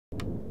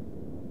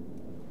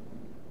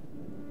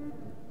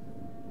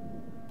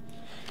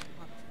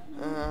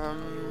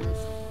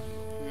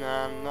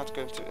not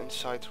going to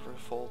incite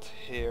revolt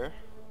here.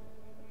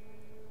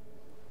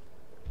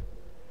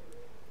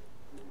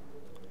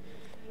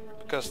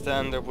 Because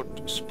then there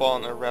would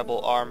spawn a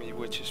rebel army,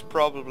 which is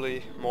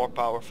probably more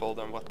powerful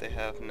than what they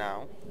have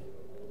now.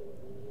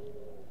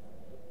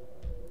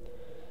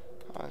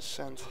 I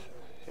sent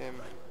him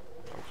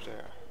over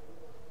there.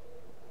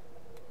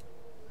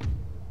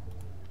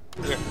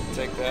 Here,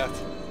 take that.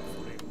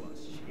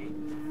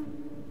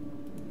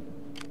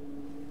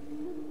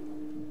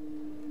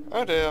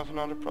 Oh, they have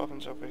another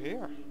province over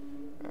here.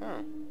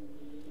 Oh.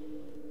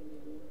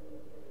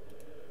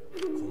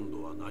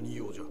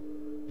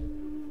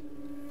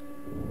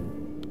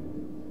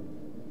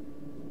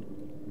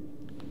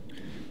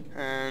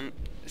 And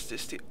is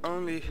this the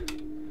only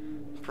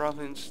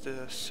province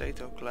the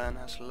Sato clan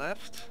has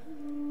left?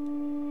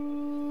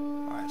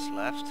 Oh, has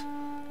left.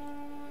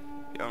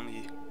 The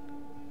only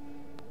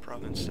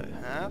province they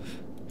have.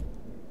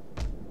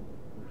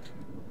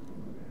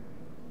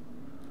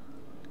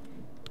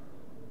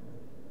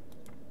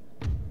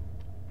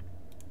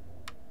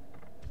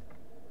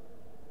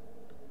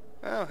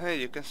 Oh, hey,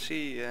 you can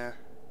see how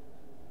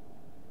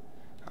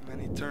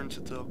many turns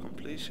until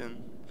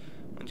completion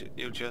when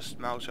you just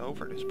mouse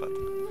over this button.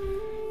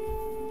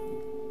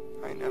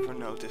 I never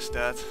noticed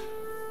that.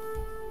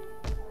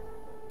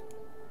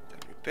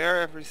 Then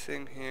repair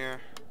everything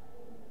here.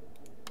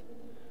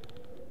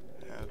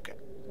 Okay.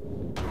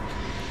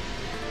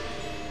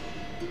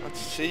 Let's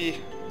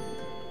see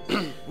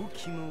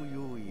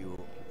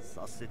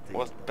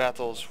what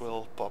battles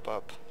will pop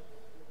up.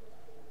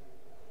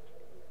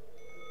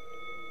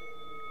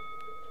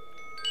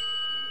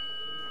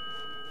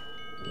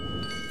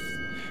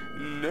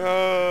 No!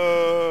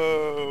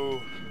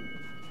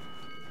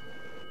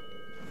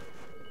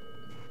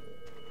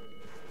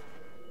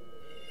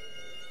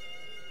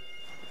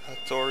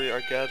 Hattori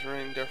are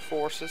gathering their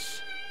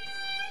forces.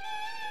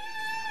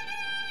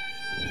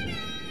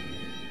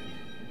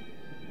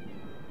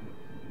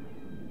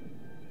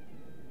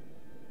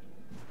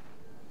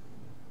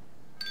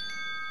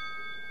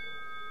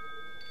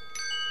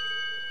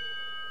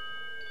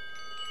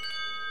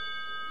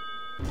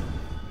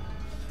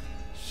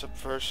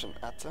 Subversion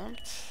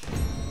attempt.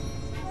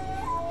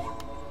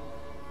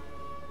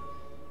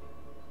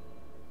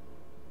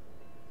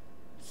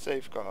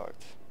 Safeguard.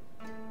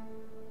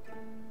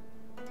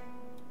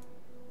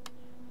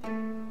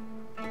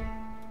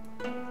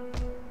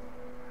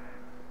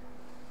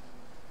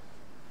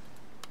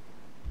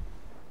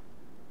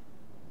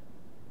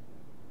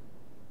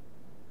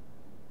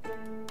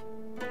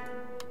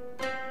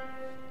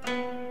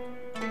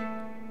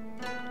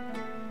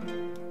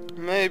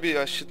 Maybe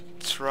I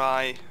should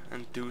try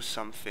and do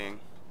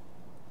something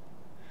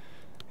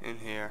in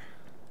here.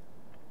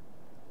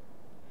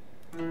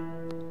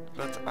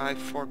 But I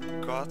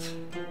forgot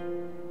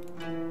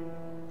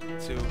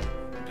to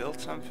build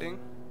something.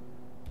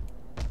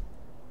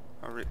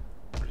 Or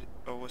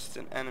was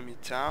it an enemy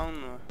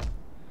town?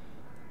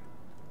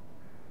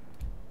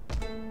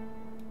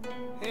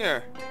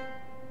 Here!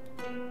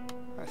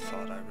 I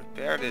thought I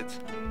repaired it.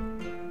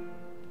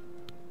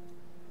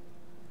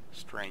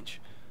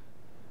 Strange.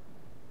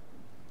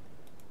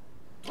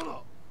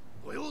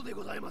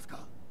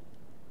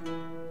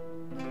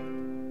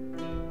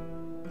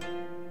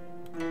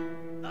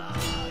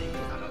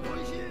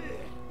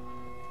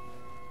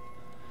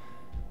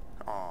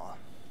 Aw,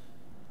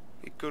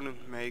 he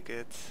couldn't make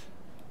it.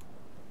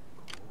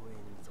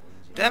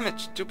 Damn it,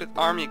 stupid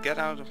army, get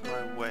out of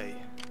my way.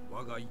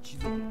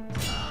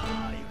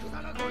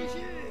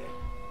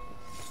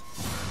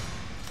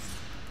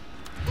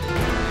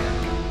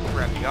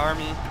 Grab the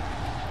army.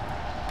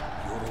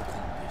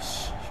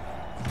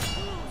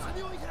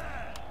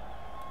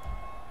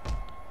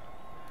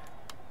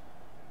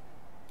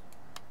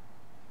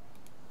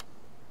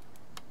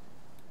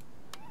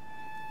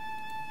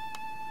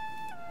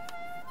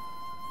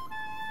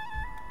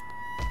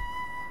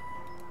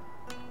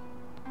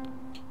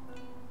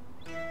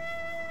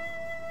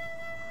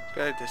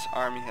 Okay, this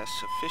army has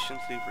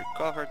sufficiently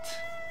recovered.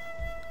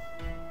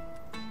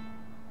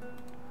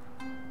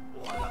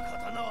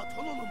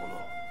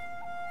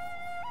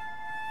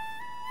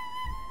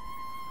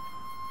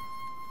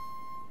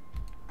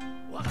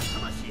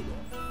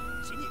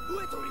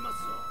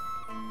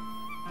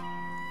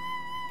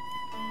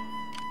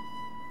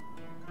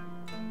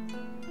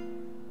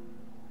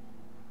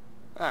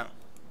 Oh.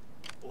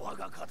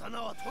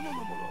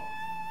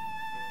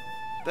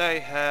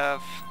 They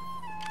have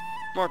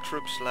more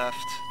troops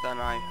left than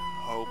I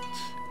hoped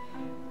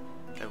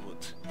they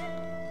would.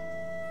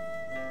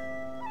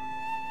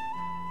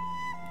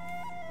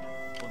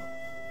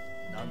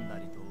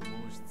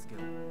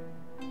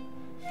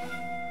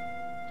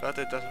 But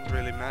it doesn't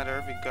really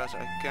matter because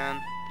I can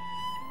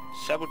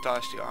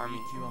sabotage the army.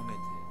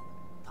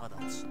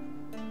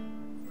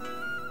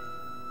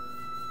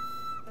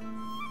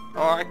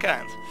 Or I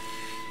can't.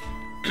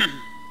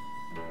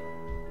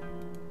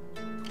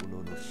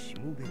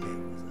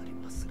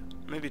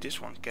 Maybe this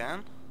one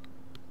can.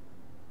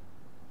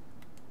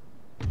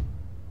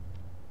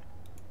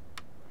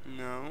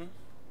 No.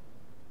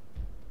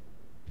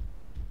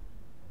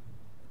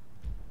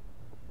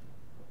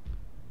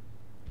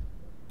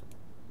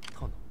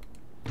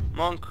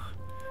 Monk,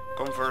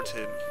 convert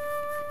him.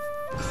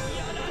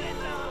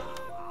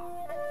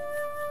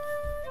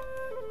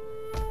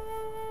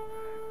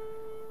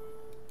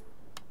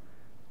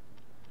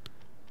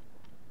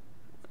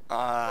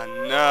 Ah,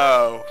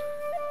 no.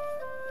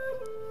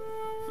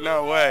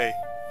 No way.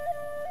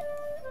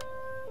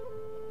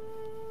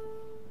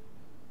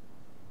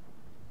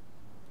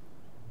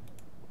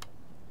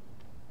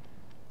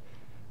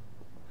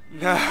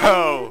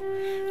 No!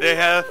 They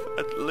have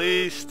at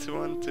least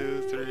 1,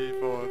 2, 3,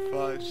 4,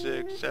 5,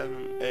 6,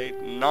 7,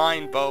 8,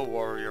 9 bow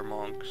warrior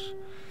monks.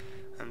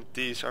 And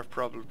these are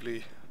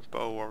probably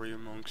bow warrior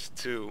monks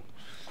too.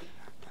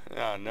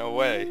 Yeah, no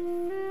way.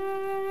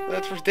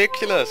 That's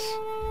ridiculous.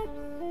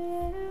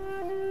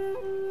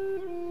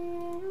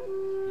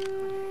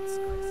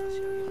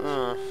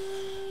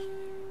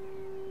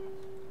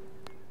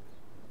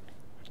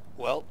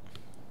 Well.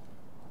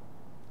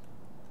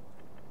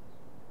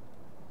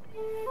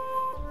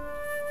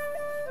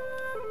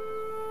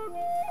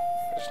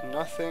 There's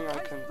nothing I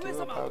can do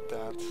about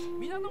that.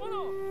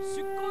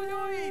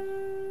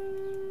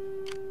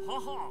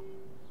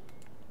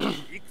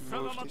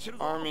 Move these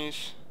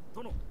armies.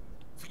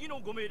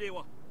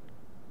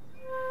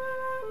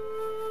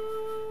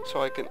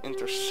 So I can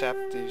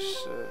intercept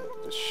these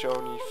the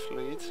Shoni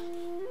fleet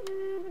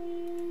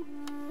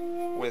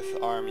with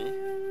army.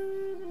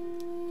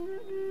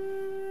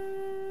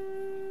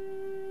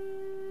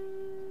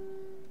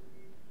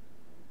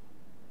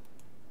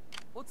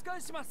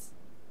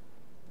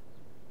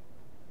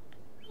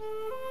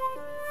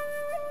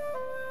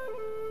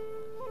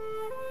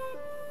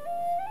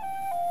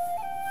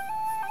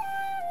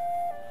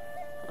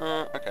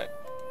 Okay.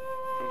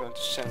 I'm going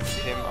to send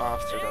him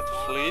after that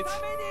fleet.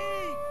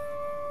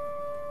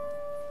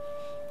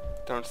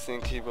 Don't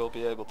think he will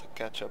be able to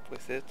catch up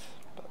with it,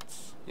 but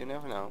you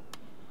never know.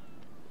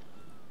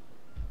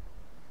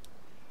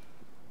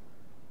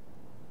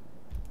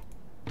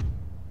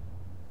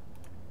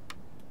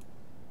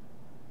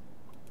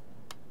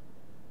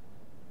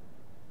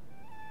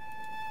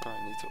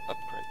 I need to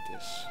upgrade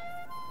this.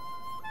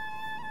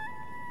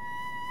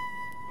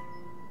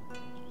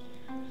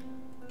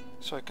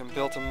 So I can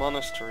build a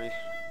monastery.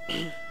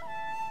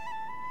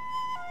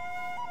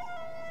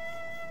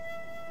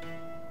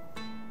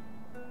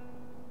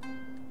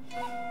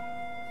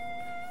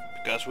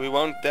 Because we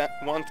won't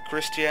want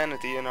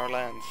Christianity in our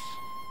lands.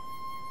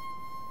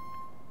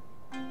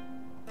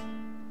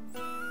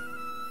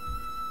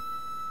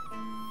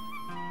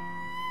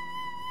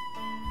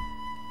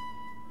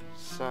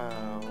 So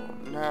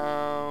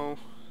now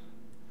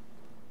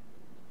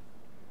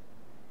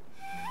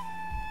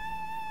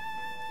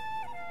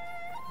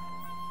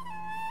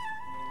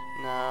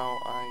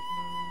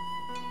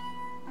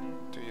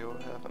do you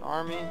have an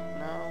army?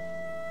 No.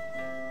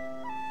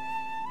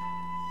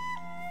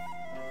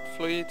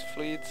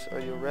 Fleet, are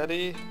you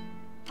ready?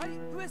 I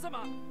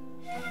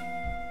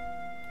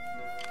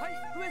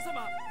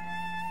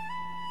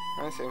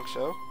think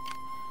so.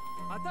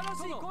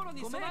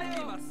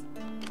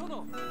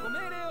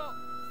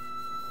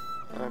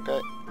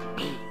 Okay.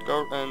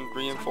 Go and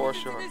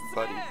reinforce your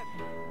buddy.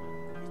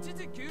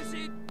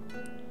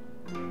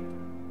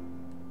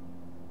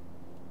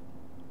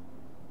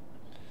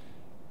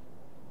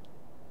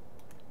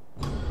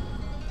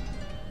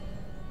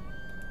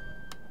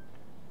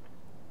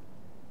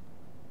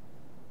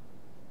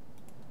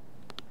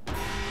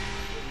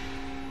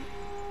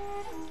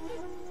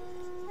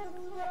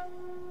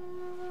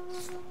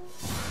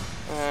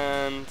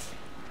 And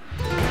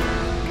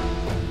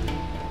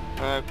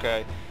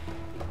okay.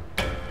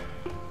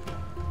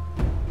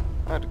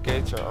 Now the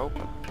gates are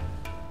open.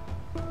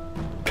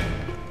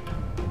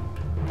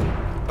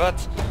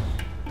 But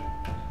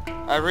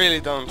I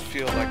really don't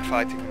feel like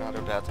fighting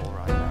another battle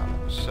right now.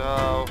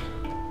 So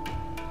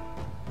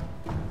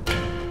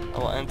I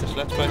will end this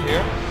let's play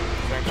here.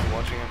 Thanks for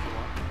watching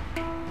everyone.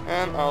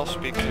 And I'll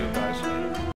speak to you guys later.